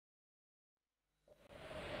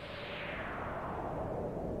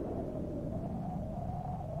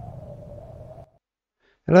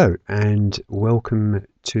Hello and welcome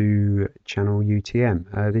to Channel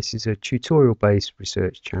UTM. This is a tutorial based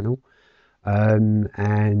research channel,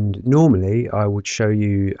 and normally I would show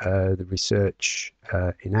you the research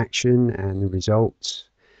in action and the results,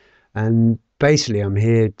 and basically I'm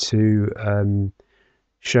here to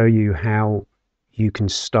show you how you can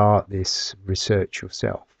start this research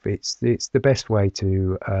yourself. It's the best way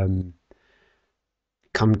to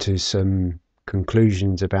come to some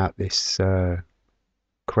conclusions about this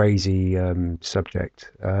crazy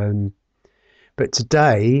subject. But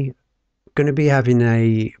today I'm going to be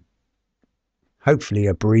having hopefully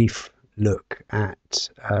a brief look at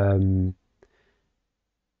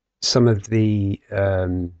some of the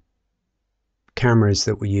cameras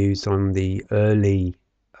that were used on the early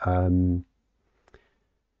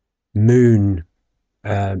moon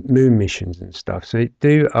missions and stuff. So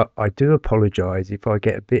I do apologize if I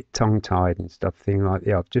get a bit tongue-tied and stuff, thing like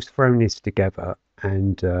that. I've just thrown this together,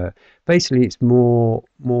 and basically it's more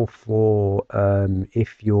for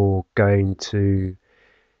if you're going to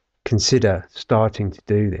consider starting to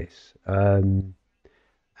do this, and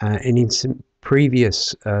in some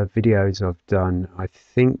previous videos I've done, I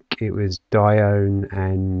think it was Dione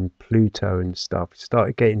and Pluto and stuff,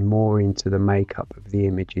 started getting more into the makeup of the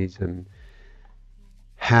images and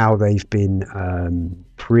how they've been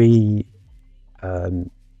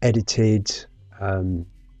edited,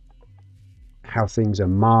 how things are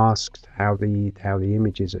masked, how the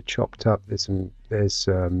images are chopped up. There's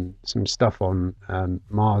some stuff on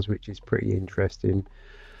Mars which is pretty interesting,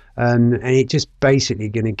 and it just basically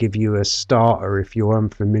going to give you a starter if you're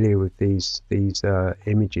unfamiliar with these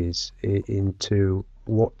images into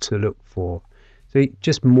what to look for. So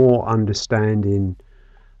just more understanding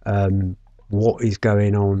what is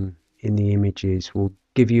going on in the images will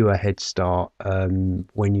give you a head start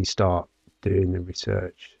when you start doing the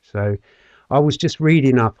research. So I was just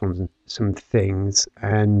reading up on some things,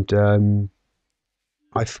 and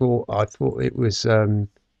I thought it was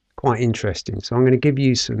quite interesting. So I'm going to give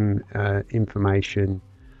you some information.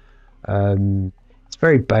 It's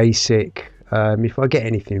very basic. If I get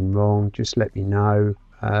anything wrong, just let me know.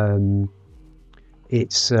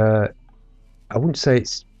 It's I wouldn't say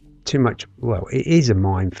it's too much. Well, it is a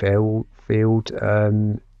minefield,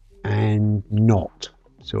 and not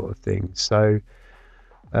sort of thing. So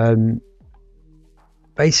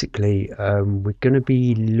basically we're going to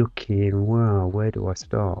be looking, well, where do I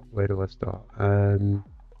start?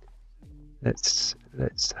 Let's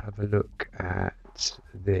have a look at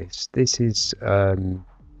this. This is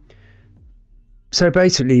so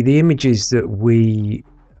basically the images that we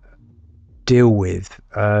deal with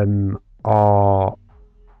are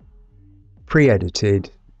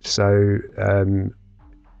pre-edited. So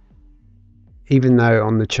even though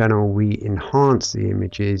on the channel we enhance the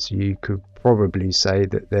images, you could probably say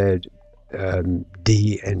that they're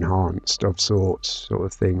de-enhanced of sorts, sort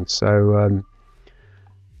of thing. So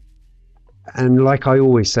and like I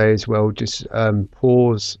always say as well, just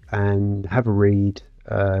pause and have a read,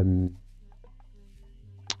 and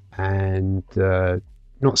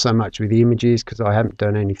not so much with the images because I haven't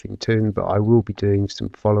done anything to them, but I will be doing some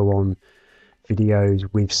follow-on videos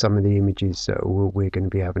with some of the images that we're going to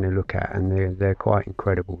be having a look at, and they're quite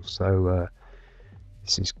incredible. So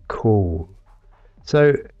this is cool.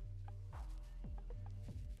 So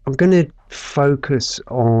I'm going to focus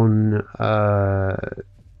on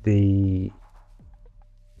the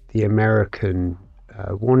American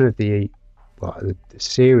one of the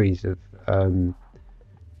series of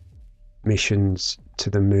missions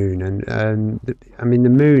to the moon, and I mean the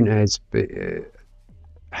moon has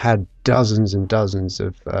had dozens and dozens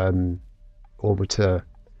of orbiter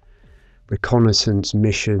reconnaissance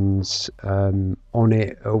missions on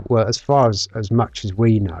it, well, as far as much as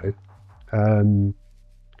we know.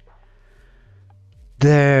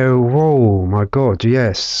 Oh my god,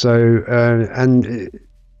 yes. So and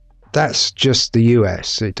that's just the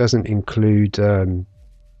US. It doesn't include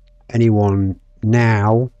anyone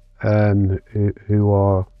now who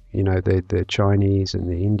are, you know, the Chinese and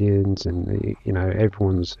the Indians, and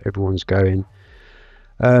everyone's going.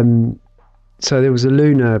 So there was a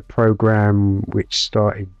lunar program which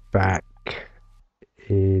started back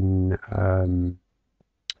in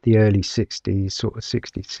the early 60s, sort of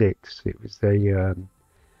 66. It was the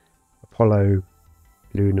Apollo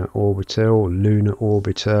Lunar Orbiter, or Lunar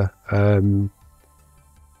Orbiter.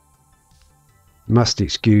 Must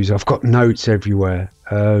excuse, I've got notes everywhere.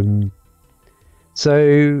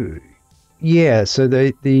 So yeah, so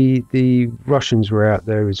the Russians were out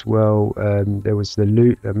there as well. There was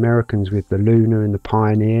the Americans with the Lunar and the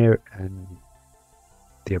Pioneer and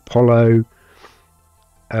the Apollo.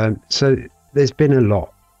 So there's been a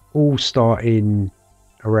lot. all starting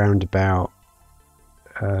around about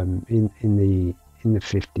in the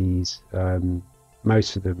 50s.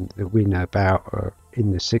 Most of them that we know about are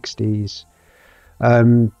in the 60s.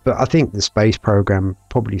 But I think the space program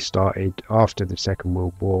probably started after the Second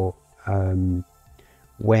World War,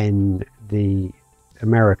 when the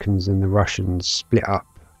Americans and the Russians split up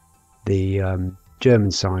the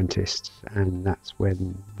German scientists, and that's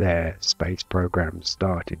when their space program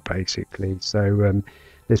started, basically. So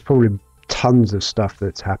there's probably tons of stuff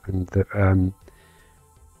that's happened that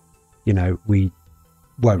you know, we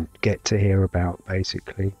won't get to hear about,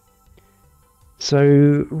 basically.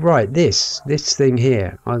 So right, this thing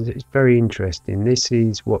here, it's very interesting. This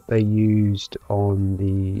is what they used on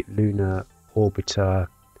the Lunar Orbiter,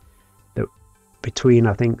 that between,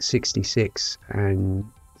 I think, 66 and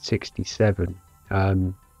 67.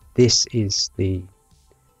 This is the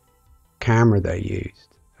camera they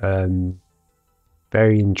used.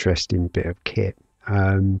 Very interesting bit of kit.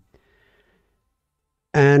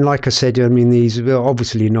 And like I said, I mean, these are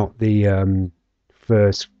obviously not the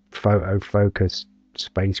first photo focused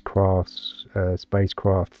spacecraft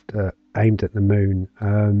aimed at the moon.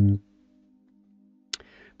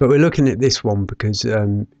 But we're looking at this one because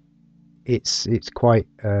it's quite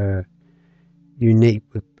unique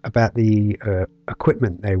about the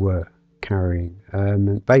equipment they were carrying.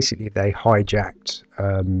 And basically, they hijacked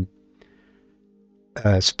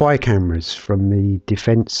spy cameras from the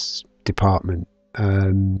Defense Department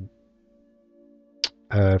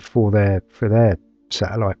for their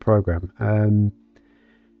satellite program,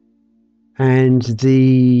 and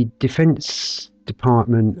the Defense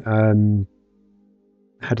Department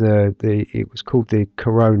had it was called the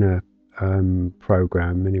Corona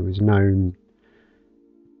program, and it was known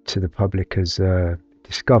to the public as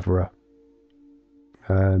Discoverer,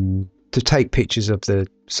 to take pictures of the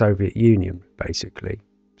Soviet Union, basically.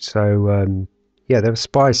 So yeah, there were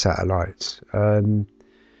spy satellites.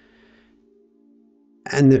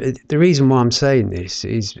 And the reason why I'm saying this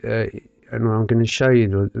is, and I'm going to show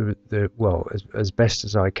you well, as best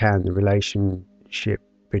as I can, the relationship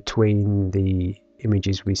between the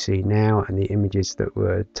images we see now and the images that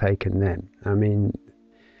were taken then. I mean,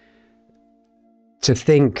 to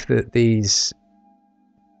think that these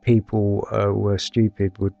people were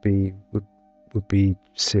stupid would be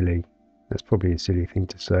silly. That's probably a silly thing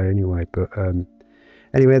to say anyway. But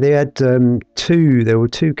anyway, they had there were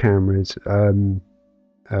two cameras.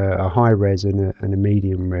 A high res and a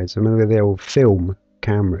medium res. I mean, they're all film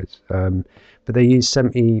cameras, but they use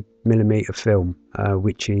 70mm film,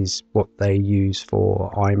 which is what they use for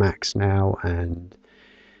IMAX now. And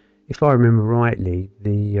if I remember rightly,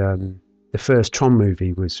 the first Tron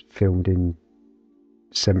movie was filmed in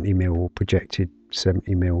 70mm or projected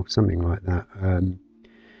 70mm, something like that.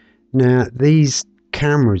 Now, these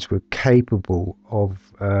cameras were capable of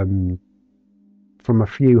from a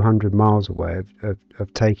few hundred miles away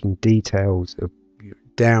of taking details of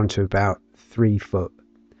down to about 3 foot.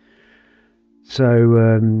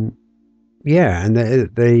 So yeah, and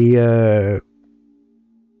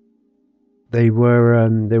they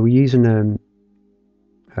were using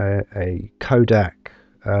a Kodak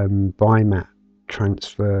bimat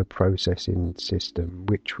transfer processing system,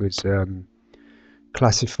 which was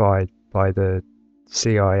classified by the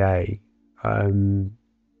CIA.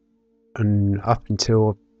 And up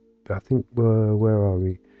until, I think, where are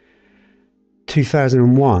we?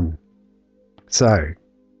 2001. So,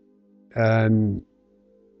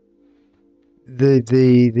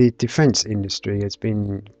 the defense industry has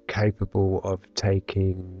been capable of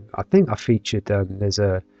taking. I think I featured. I've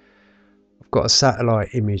got a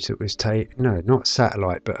satellite image that was taken. No, not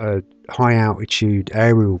satellite, but a high altitude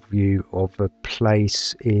aerial view of a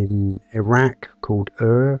place in Iraq called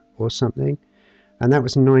or something. And that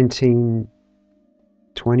was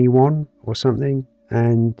 1921 or something,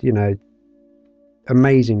 and you know,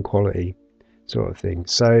 amazing quality sort of thing.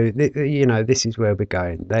 So you know, this is where we're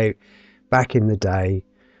going. Back in the day,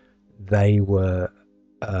 they were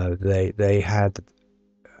they had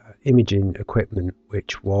imaging equipment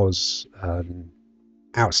which was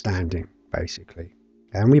outstanding, basically,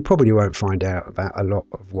 and we probably won't find out about a lot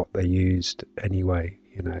of what they used anyway.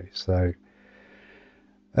 You know, so.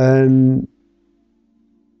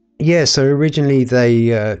 Yeah, so originally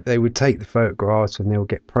they would take the photographs and they'll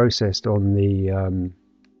get processed on the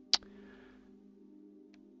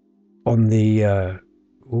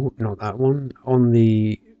not that one, on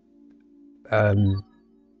the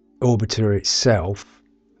orbiter itself,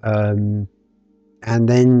 and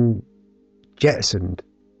then jettisoned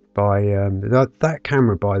by that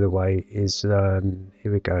camera, by the way, is here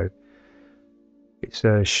we go. It's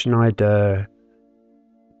a Schneider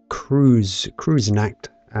Cruisenacht,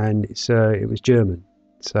 and it was German.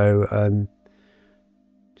 So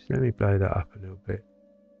just let me blow that up a little bit.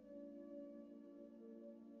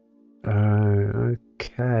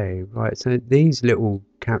 Okay, right. So these little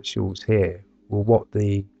capsules here will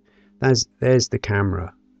there's the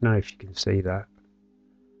camera. I don't know if you can see that.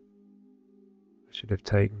 I should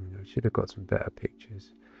have got some better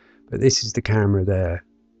pictures. But this is the camera there,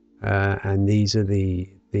 and these are the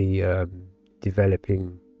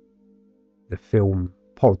developing the film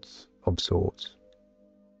pods of sorts,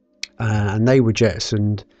 and they were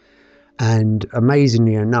jettisoned. And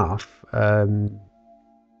amazingly enough,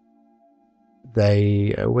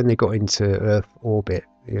 they when they got into Earth orbit,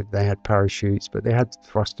 they had parachutes, but they had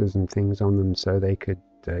thrusters and things on them, so they could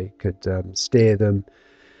steer them.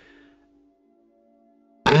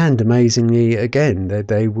 And amazingly, again,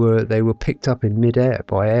 they were picked up in midair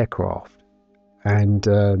by aircraft, and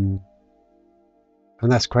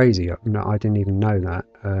that's crazy. I didn't even know that.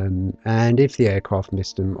 And if the aircraft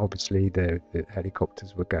missed them, obviously the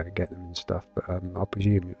helicopters were going to get them and stuff. But I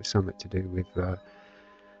presume it was something to do with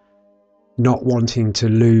not wanting to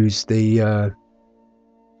lose the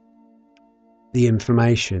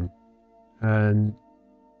information. And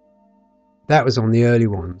that was on the early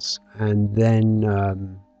ones, and then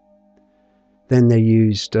they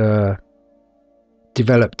used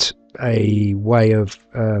developed a way of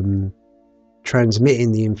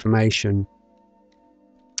transmitting the information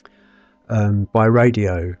by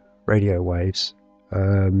radio waves,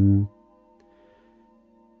 and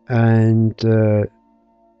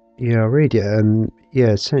yeah, I read it.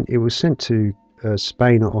 Yeah, it was sent to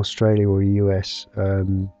Spain or Australia or US,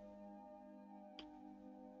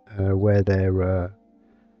 where their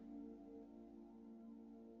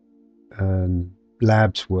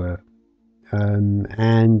labs were,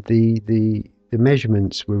 and the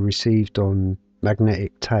measurements were received on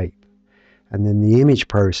magnetic tape, and then the image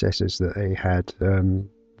processors that they had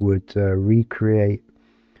would recreate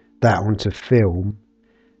that onto film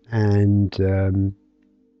and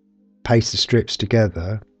paste the strips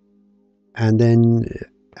together, and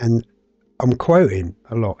I'm quoting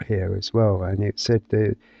a lot here as well, and it said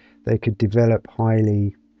that they could develop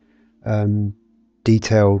highly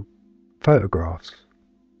detailed photographs.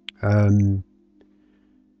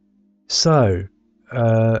 So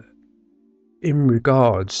in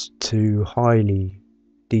regards to highly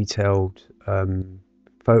detailed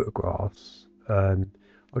photographs, I'll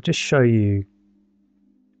just show you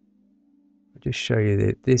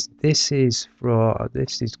that this is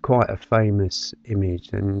quite a famous image,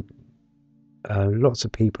 and lots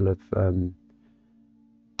of people have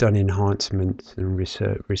done enhancements and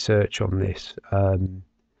research on this, and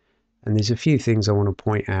there's a few things I want to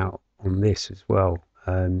point out on this as well.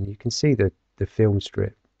 You can see the film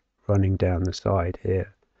strip running down the side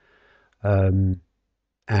here,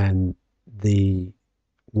 and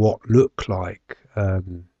what look like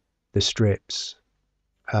the strips.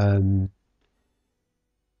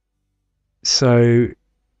 So,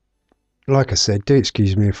 like I said, do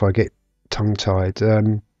excuse me if I get tongue-tied.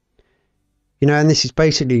 And this is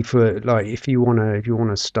basically for, like, if you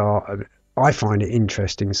wanna start. I find it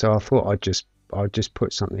interesting, so I thought I'd just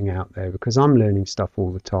put something out there, because I'm learning stuff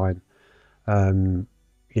all the time.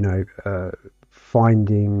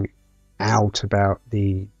 Finding out about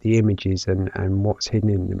the images and what's hidden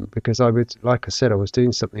in them, because I was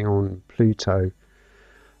doing something on Pluto,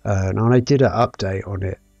 and I did an update on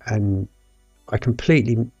it, and I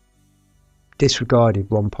completely disregarded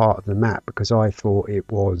one part of the map because I thought it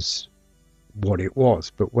was what it was,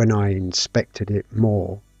 but when I inspected it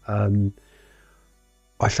more,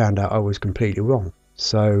 I found out I was completely wrong.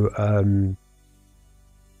 So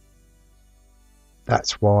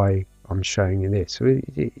that's why I'm showing you this. So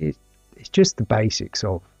it's just the basics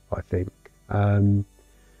of, I think.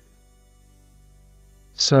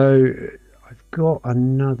 So I've got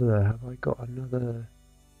another. Have I got another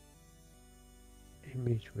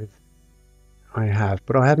image with? I have,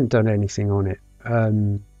 but I haven't done anything on it.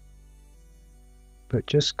 But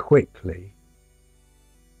just quickly,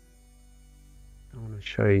 I want to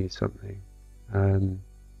show you something,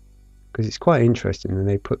 because it's quite interesting. And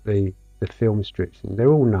they put the film strips in.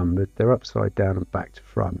 They're all numbered. They're upside down and back to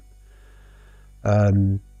front.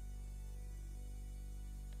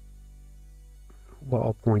 What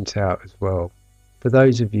I'll point out as well, for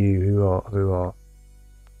those of you who are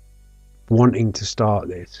wanting to start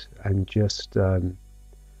this and just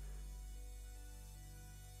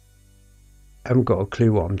haven't got a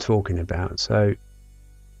clue what I'm talking about, so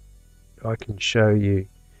I can show you.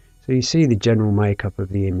 So you see the general makeup of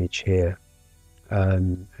the image here,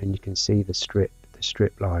 and you can see the strip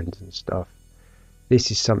lines and stuff. this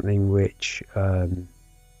is something which and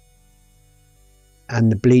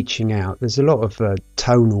the bleaching out, there's a lot of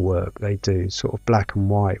tonal work they do, sort of black and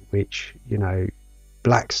white, which, you know,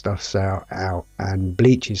 black stuff's out and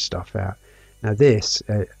bleaches stuff out. Now this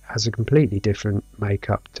has a completely different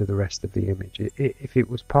makeup to the rest of the image. If it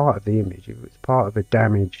was part of the image, if it was part of a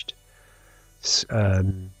damaged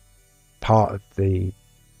part of the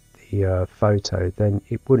photo, then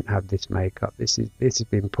it wouldn't have this makeup. This has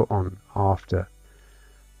been put on after.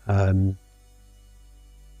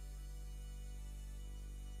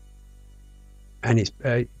 And it's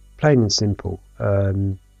plain and simple.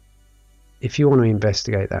 If you want to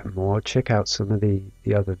investigate that more, check out some of the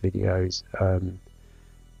other videos,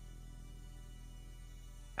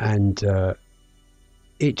 and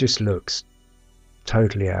it just looks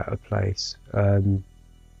totally out of place. Now,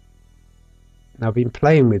 I've been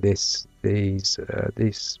playing with this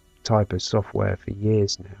type of software for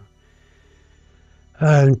years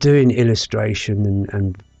now, doing illustration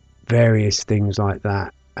and various things like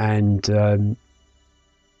that, and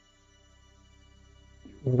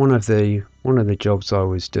one of the jobs I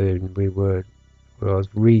was doing, I was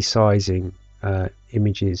resizing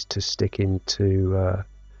images to stick into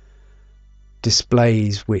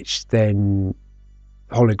displays, which then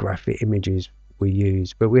holographic images were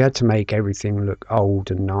used, but we had to make everything look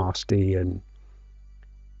old and nasty and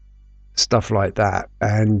stuff like that,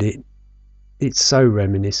 and it's so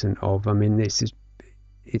reminiscent of, I mean,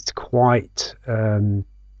 it's quite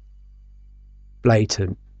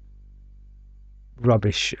blatant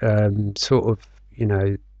rubbish, sort of, you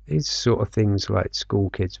know, these sort of things like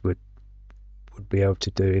school kids would be able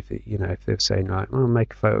to do if it, you know, if they're saying like, "Oh,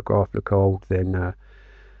 make a photograph look old," then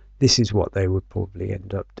this is what they would probably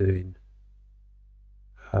end up doing.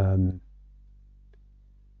 And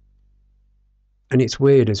it's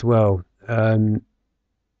weird as well. I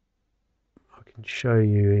can show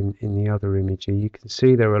you in the other image here. You can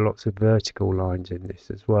see there are lots of vertical lines in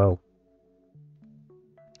this as well,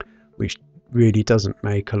 which really doesn't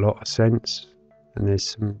make a lot of sense, and there's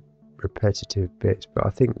some repetitive bits, but I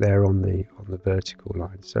think they're on the vertical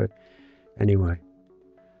line. So anyway,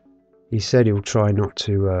 he said he'll try not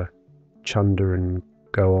to chunder and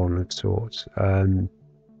go on of sorts,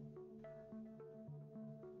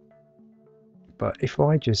 but if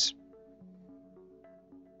I just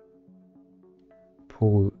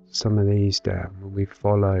pull some of these down and we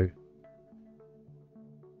follow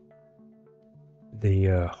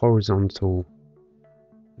the horizontal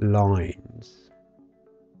lines.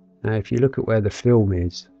 Now if you look at where the film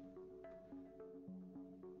is,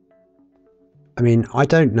 I mean, I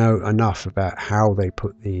don't know enough about how they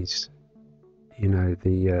put these, you know,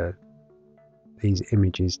 these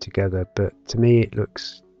images together, but to me it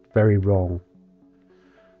looks very wrong.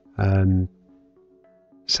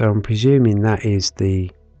 So I'm presuming that is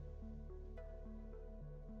the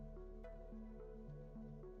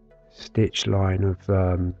stitch line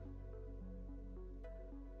of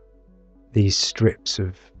these strips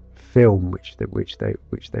of film which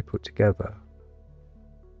they put together.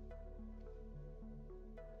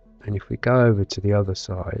 And if we go over to the other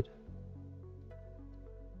side,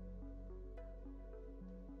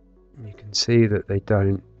 you can see that they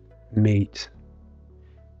don't meet.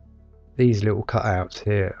 These little cutouts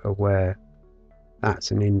here are where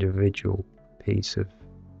that's an individual piece of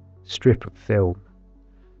strip of film,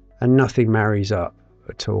 and nothing marries up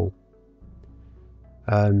at all.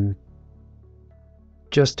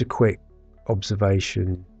 Just a quick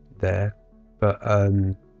observation there, but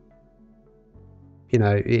you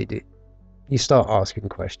know, you start asking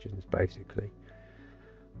questions basically.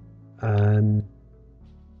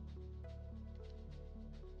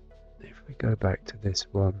 If we go back to this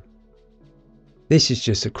one, this is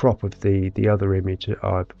just a crop of the other image that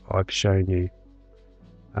I've shown you.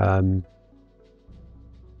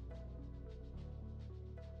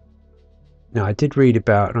 Now I did read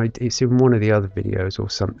about, and it's in one of the other videos or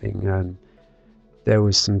something, there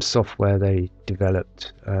was some software they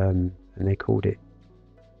developed, and they called it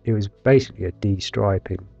was basically a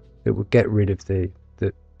de-striping that would get rid of the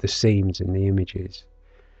seams in the images.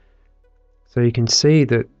 So you can see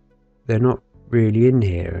that they're not really in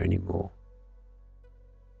here anymore.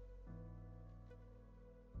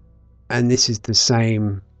 And this is the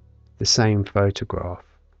same photograph.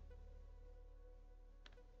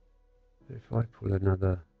 If I pull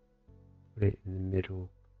another, put it in the middle,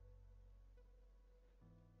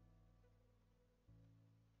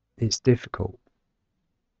 it's difficult.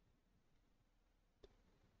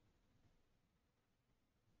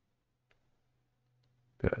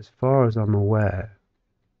 But as far as I'm aware,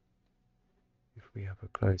 if we have a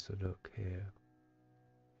closer look here,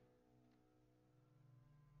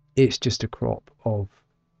 it's just a crop of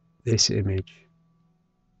this image.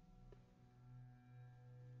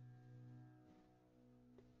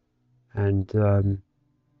 And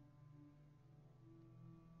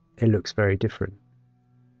it looks very different.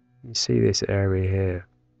 You see this area here,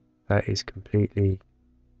 that is completely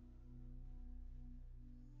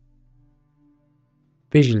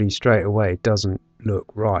visually straight away, it doesn't look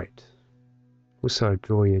right. Also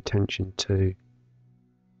draw your attention to,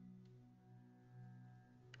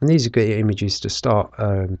 and these are good images to start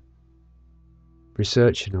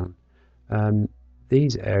researching on.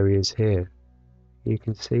 These areas here, you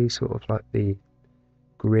can see sort of like the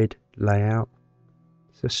grid layout.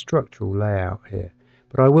 It's a structural layout here,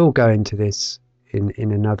 but I will go into this in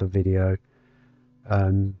another video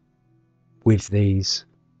with these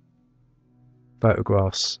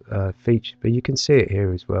photographs featured, but you can see it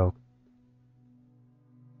here as well.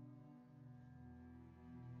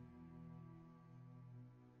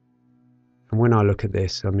 And when I look at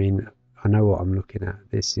this, I mean, I know what I'm looking at.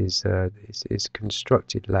 This is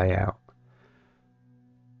constructed layout.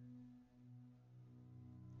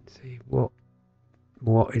 See what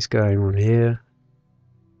is going on here.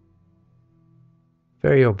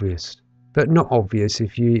 Very obvious, but not obvious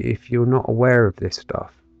if you're not aware of this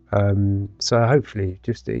stuff. So hopefully,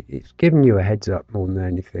 just it's giving you a heads up more than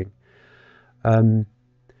anything.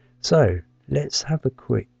 So let's have a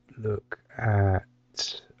quick look at.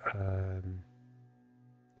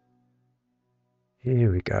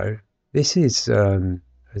 Here we go. This is a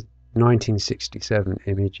 1967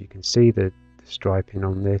 image. You can see the striping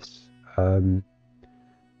on this,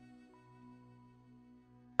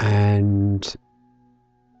 and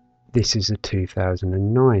this is a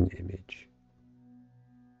 2009 image.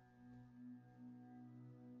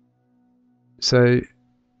 So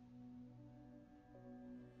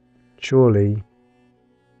surely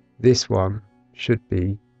this one should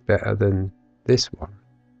be better than this one.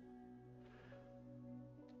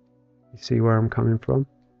 You see where I'm coming from?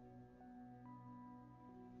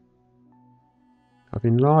 I've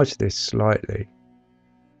enlarged this slightly,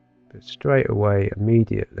 but straight away,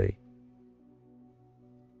 immediately,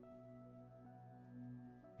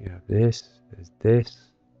 you have this,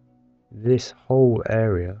 there's this whole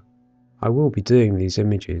area. I will be doing these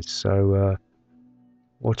images, so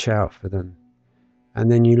watch out for them. And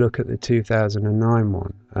then you look at the 2009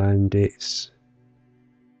 one, and it's,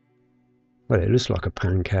 well, it looks like a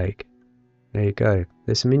pancake. There you go.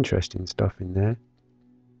 There's some interesting stuff in there.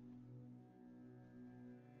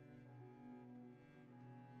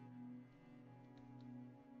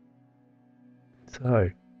 So,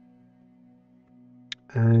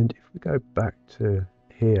 and if we go back to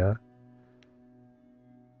here,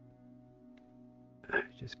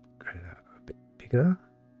 just go that a bit bigger.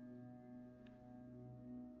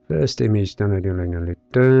 First image,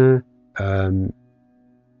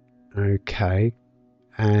 okay,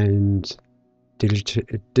 and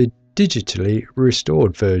digitally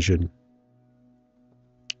restored version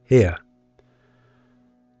here.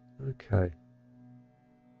 Okay,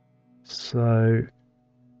 so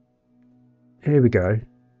here we go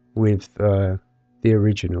with the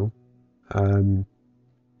original, and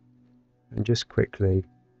just quickly,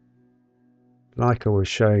 like I was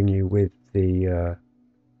showing you with the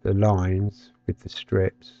lines with the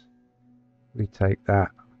strips, we take that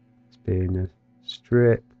as being a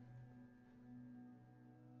strip,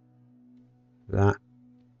 that,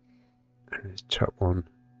 and let's chuck one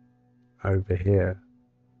over here.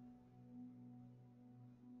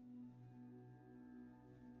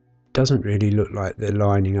 Doesn't really look like they're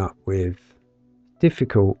lining up with.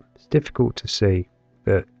 It's difficult to see,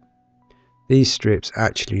 but these strips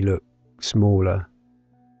actually look smaller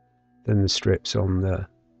than the strips on the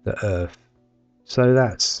Earth, so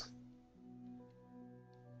that's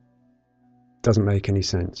doesn't make any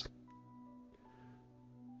sense.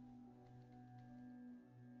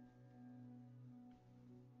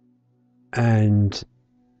 And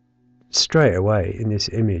straight away in this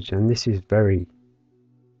image, and this is very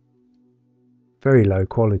low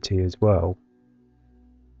quality as well,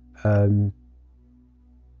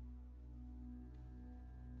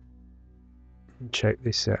 check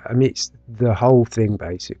this out. I mean, it's the whole thing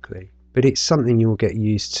basically, but it's something you'll get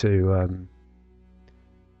used to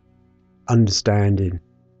understanding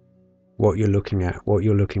what you're looking at, what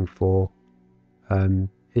you're looking for.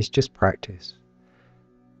 It's just practice.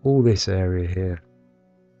 All this area here,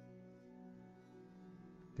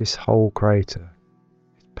 this whole crater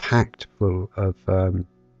is packed full of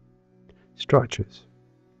structures,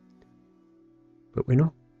 but we're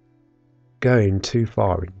not going too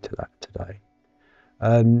far into that today.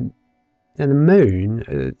 And the moon,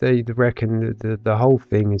 they reckon the whole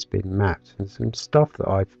thing has been mapped, and some stuff that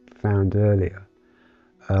I found earlier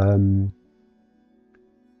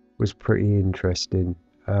was pretty interesting.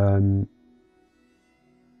 Now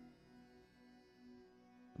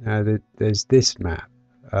there's this map.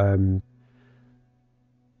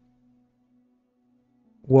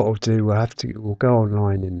 What I'll do, we'll go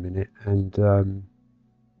online in a minute, and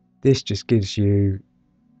this just gives you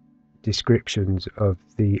descriptions of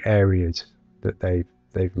the areas that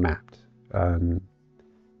they've mapped.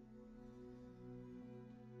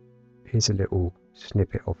 Here's a little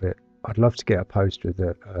snippet of it. I'd love to get a poster of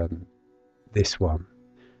this one.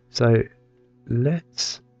 So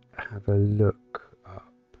let's have a look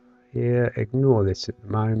up here. Ignore this at the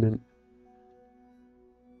moment.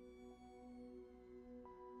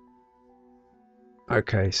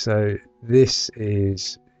 Okay, so this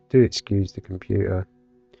is, do excuse the computer.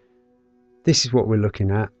 This is what we're looking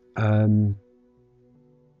at. And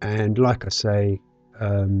like I say,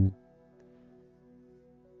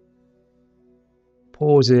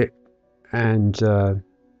 pause it and have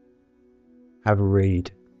a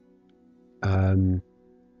read.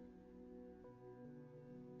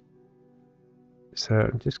 So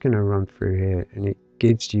I'm just going to run through here, and it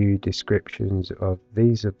gives you descriptions of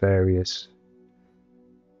these are various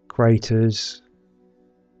craters.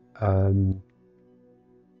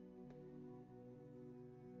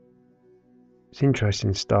 It's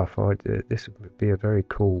interesting stuff. This would be a very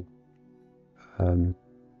cool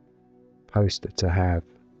poster to have.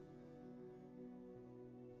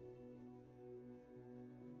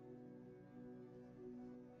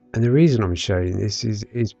 And the reason I'm showing this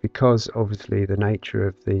is because obviously the nature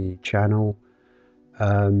of the channel,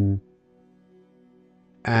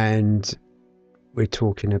 and we're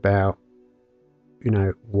talking about, you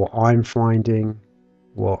know, what I'm finding,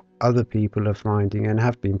 what other people are finding and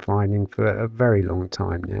have been finding for a very long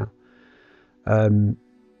time now.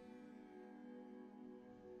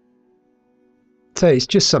 So it's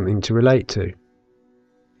just something to relate to.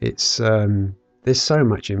 It's there's so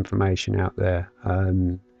much information out there.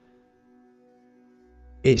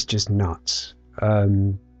 It's just nuts.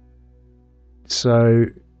 So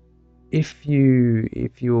if you're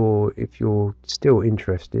still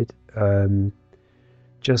interested,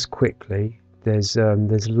 just quickly, there's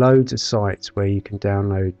loads of sites where you can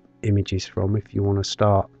download images from if you want to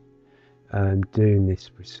start doing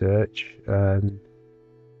this research.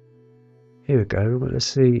 Here we go. Well, let's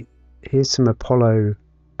see. Here's some Apollo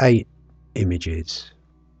 8 images.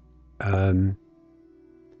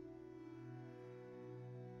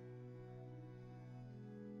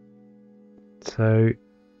 So,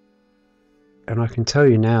 and I can tell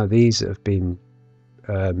you now, these have been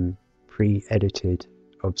pre-edited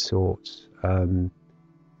of sorts,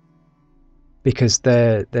 because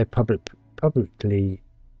they're publicly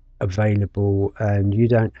available, and you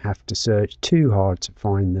don't have to search too hard to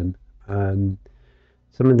find them.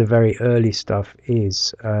 Some of the very early stuff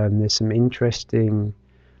is there's some interesting.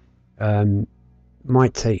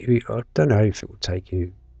 Might take you. I don't know if it will take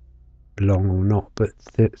you long or not, but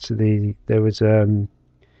there was a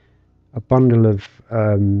bundle of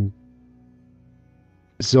Russian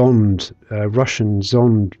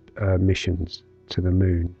Zond missions to the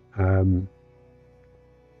moon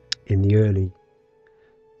in the early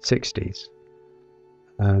 60s,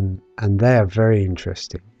 and they are very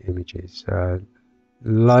interesting images,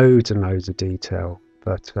 loads and loads of detail.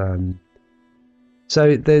 But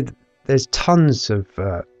so there's tons of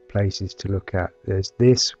places to look at. There's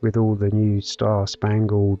this with all the new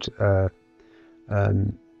star-spangled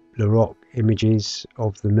LaRock images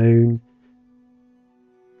of the moon.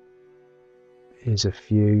 Here's a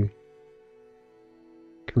few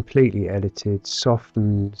completely edited,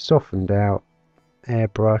 softened out,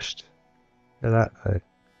 airbrushed. Look at that though.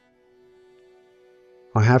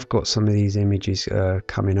 I have got some of these images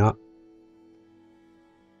coming up.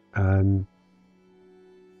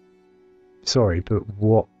 Sorry, but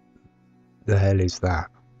what the hell is that?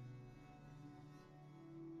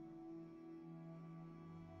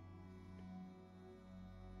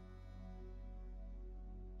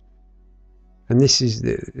 And this is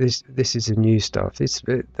the new stuff.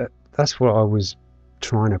 That's what I was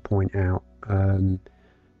trying to point out.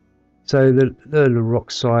 So the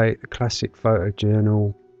LaRock site, the Classic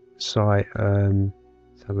Photojournal site.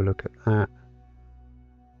 Let's have a look at that.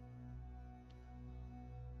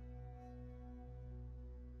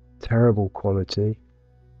 Terrible quality.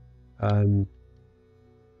 And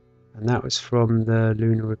that was from the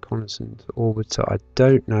Lunar Reconnaissance Orbiter. I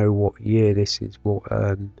don't know what year this is. What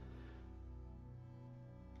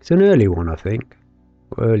it's an early one, I think,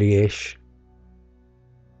 early-ish.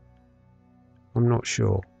 I'm not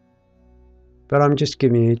sure, but I'm just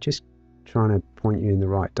giving you, just trying to point you in the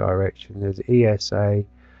right direction. There's ESA,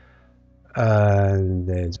 and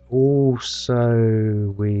there's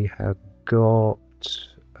also, we have got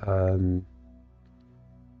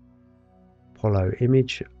Apollo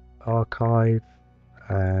Image Archive,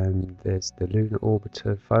 and there's the Lunar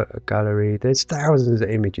Orbiter photo gallery. There's thousands of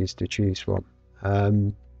images to choose from,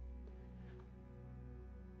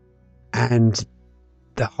 and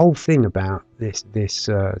the whole thing about this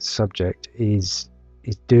subject is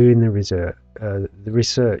doing the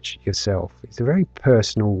research yourself. It's a very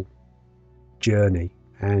personal journey,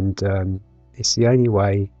 and it's the only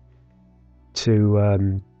way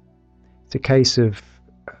to. It's a case of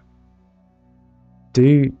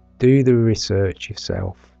do the research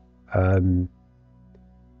yourself. And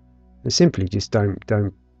simply just don't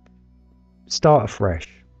start afresh.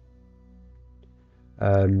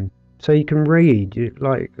 So you can read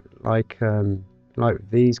like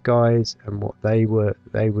these guys and what they were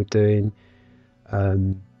doing.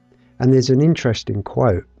 And there's an interesting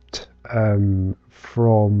quote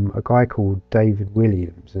from a guy called David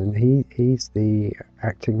Williams, and he's the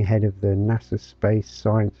acting head of the NASA Space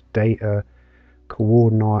Science Data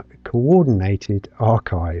Coordinated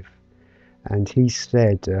Archive, and he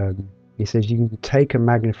says you can take a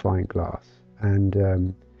magnifying glass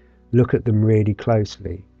and look at them really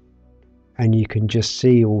closely, and you can just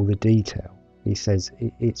see all the detail. He says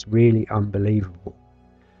it's really unbelievable.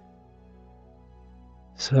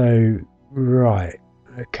 So, right,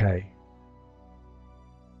 okay.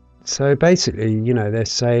 So basically, you know, they're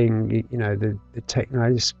saying, you know, the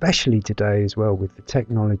technology, especially today as well, with the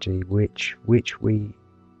technology which we've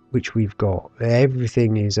got,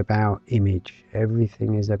 everything is about image,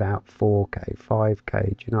 everything is about 4K,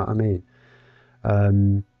 5K. Do you know what I mean?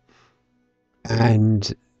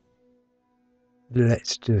 And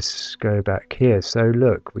let's just go back here. So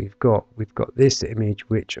look, we've got this image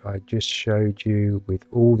which I just showed you with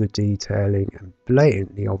all the detailing and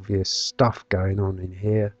blatantly obvious stuff going on in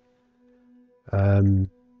here.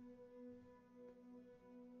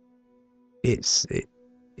 It's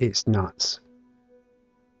nuts.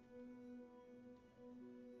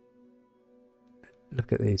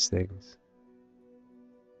 Look at these things.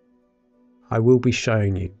 I will be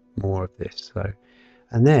showing you more of this though.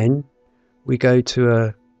 And then we go to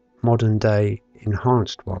a modern day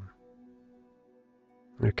enhanced one.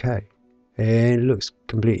 Okay. And it looks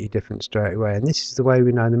completely different straight away. And this is the way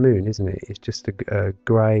we know the moon, isn't it? It's just a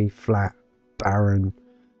grey, flat, barren,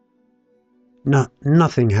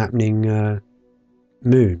 nothing happening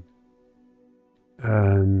moon.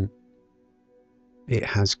 It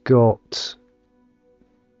has got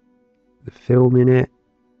the film in it.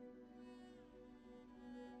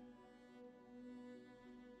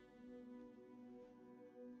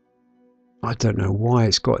 I don't know why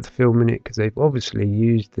it's got the film in it, because they've obviously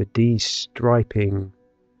used the de-striping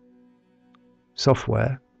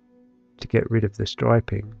software to get rid of the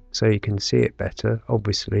striping, so you can see it better.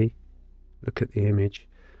 Obviously, look at the image.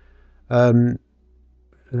 Now,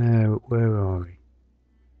 where are we?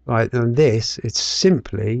 Right, and this, it's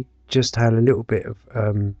simply just had a little bit of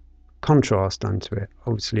contrast onto it.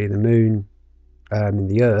 Obviously, the moon and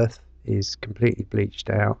the Earth is completely bleached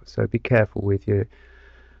out, so be careful with your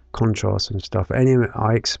contrast and stuff. Anyway,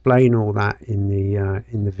 I explain all that in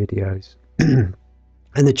the videos and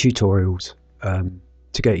the tutorials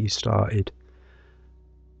to get you started.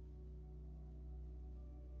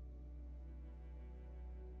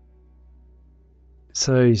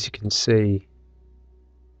 So as you can see,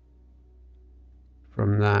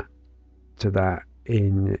 from that to that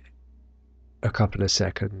in a couple of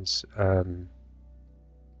seconds.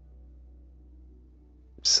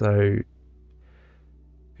 So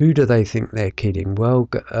who do they think they're kidding? Well,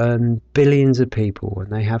 billions of people,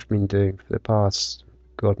 and they have been doing for the past,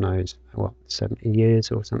 God knows, what, 70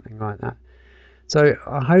 years or something like that. So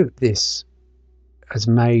I hope this has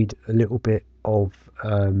made a little bit of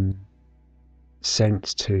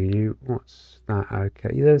sense to you. What's that?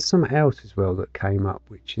 Okay, there's something else as well that came up,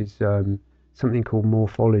 which is something called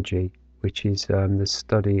morphology, which is the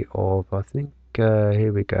study of, I think,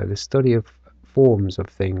 here we go, the study of forms of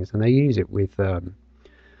things, and they use it with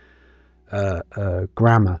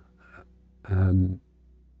grammar,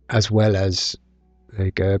 as well as, there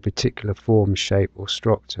you go, a particular form, shape, or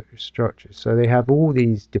structure. So they have all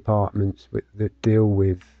these departments that deal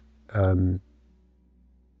with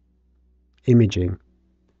imaging,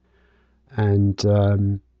 and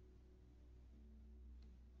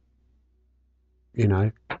you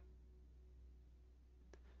know,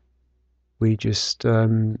 we just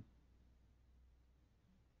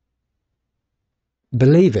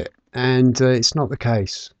believe it. and it's not the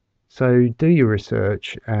case. So do your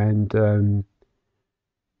research and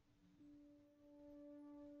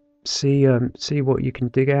see what you can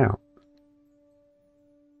dig out.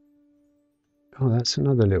 Oh, that's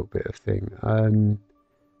another little bit of thing.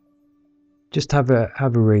 Just have a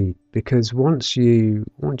read, because once you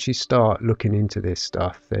start looking into this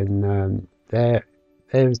stuff, then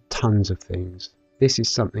there's tons of things. This is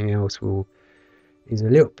something else is a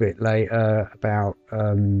little bit later about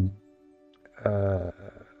uh,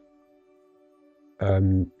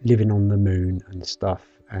 living on the moon and stuff,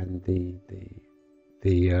 and the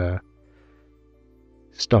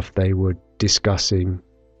stuff they were discussing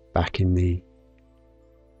back in the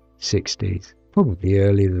 60s, probably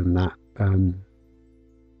earlier than that,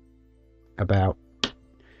 about.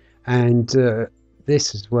 And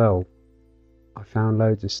this as well, I found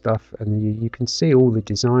loads of stuff, and you can see all the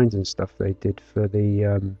designs and stuff they did for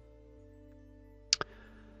the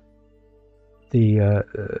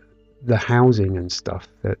housing and stuff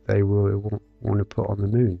that they want to put on the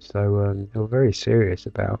moon. So they were very serious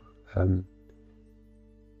about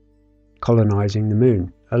colonizing the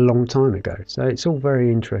moon a long time ago. So it's all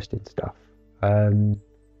very interesting stuff.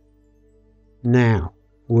 Now,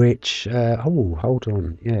 which oh, hold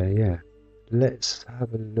on, yeah, let's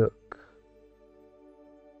have a look.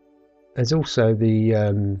 There's also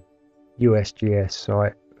the USGS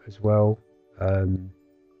site as well.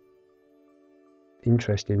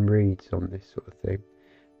 Interesting reads on this sort of thing.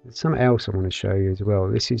 There's something else I want to show you as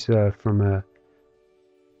well. This is from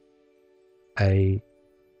I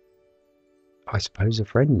suppose a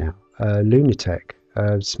friend now, Lunatic,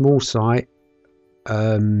 small site,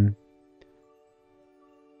 but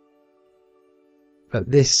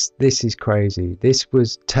this is crazy. This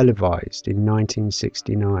was televised in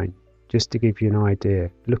 1969, just to give you an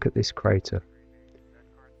idea. Look at this crater.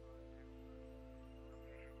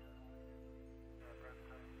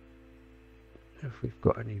 If we've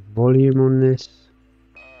got any volume on this.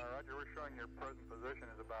 Roger, we're showing your present position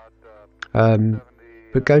is about 70,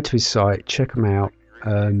 but go to his site, check him out.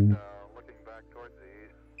 looking back towards the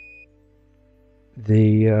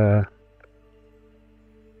east.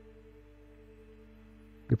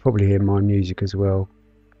 You'll probably hear my music as well.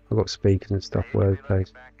 I've got speakers and stuff all over the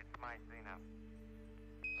place.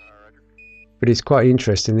 But it's quite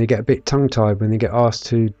interesting. They get a bit tongue-tied when they get asked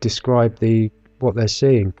to describe what they're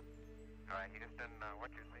seeing.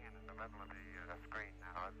 What you're seeing in the middle of the screen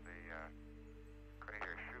now is the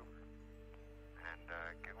crater Schubert, and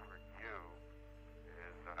Gilbert U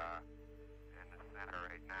is in the center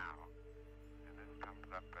right now, and this comes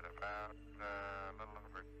up at about a little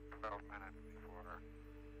over 12 minutes before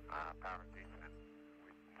power descent.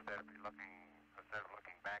 Instead of looking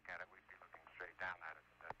back at it, we'd be looking straight down at it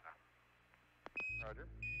at that time. Roger.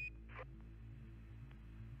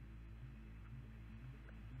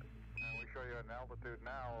 We show you an altitude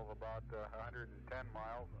now of about 110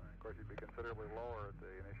 miles. Of course, you'd be considerably lower at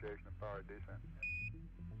the initiation of power descent.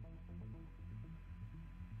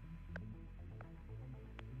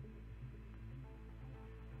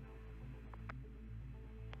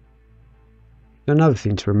 Another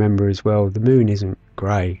thing to remember as well, the moon isn't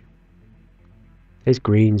grey. There's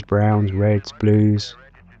greens, browns, reds, blues.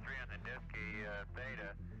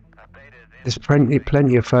 There's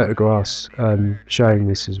plenty of photographs showing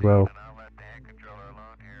this as well.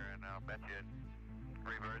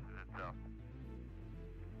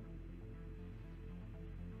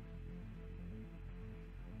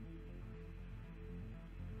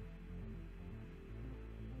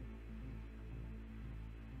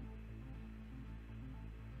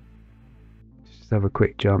 Just have a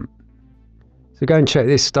quick jump. So go and check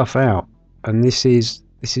this stuff out, and this is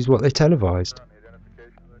what they televised.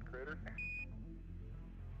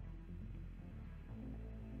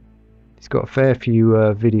 It's got a fair few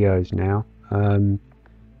videos now.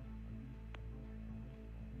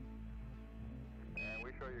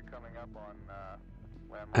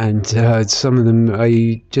 And some of them,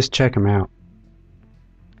 you just check them out.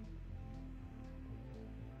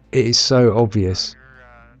 It is so obvious.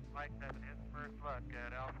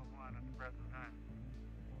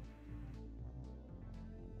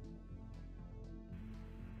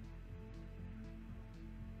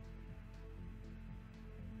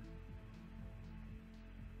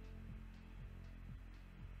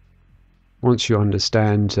 Once you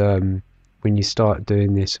understand, when you start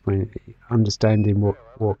doing this, when understanding what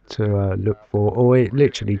to look for, or it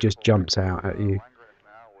literally just jumps out at you.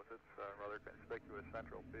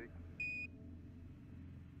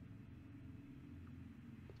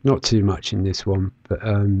 Not too much in this one, but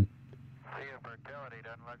here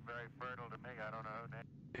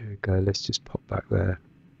we go. Let's just pop back there.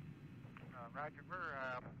 Roger, we're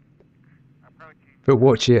approaching. But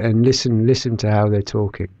watch it and listen to how they're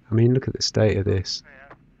talking. I mean, look at the state of this.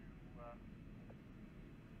 Fast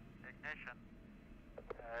to ignition.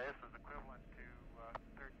 This is equivalent to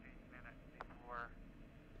 13 minutes before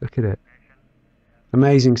Look at it. ignition.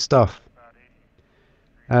 Amazing stuff. About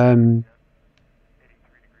 83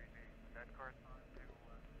 degrees east. Would that correspond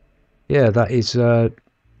to? Yeah, that is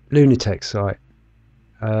Lunar site.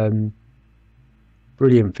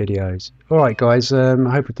 Brilliant videos. Alright guys, I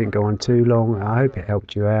hope it didn't go on too long. I hope it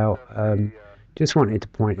helped you out. Just wanted to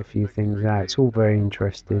point a few things out. It's all very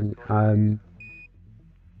interesting.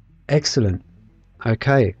 Excellent.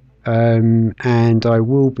 Okay. And I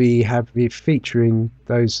will be featuring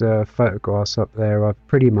those photographs up there. I've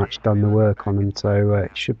pretty much done the work on them, so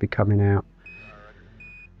it should be coming out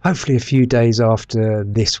hopefully a few days after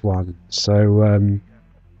this one. So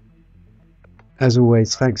as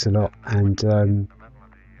always, thanks a lot, and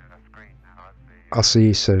I'll see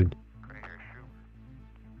you soon.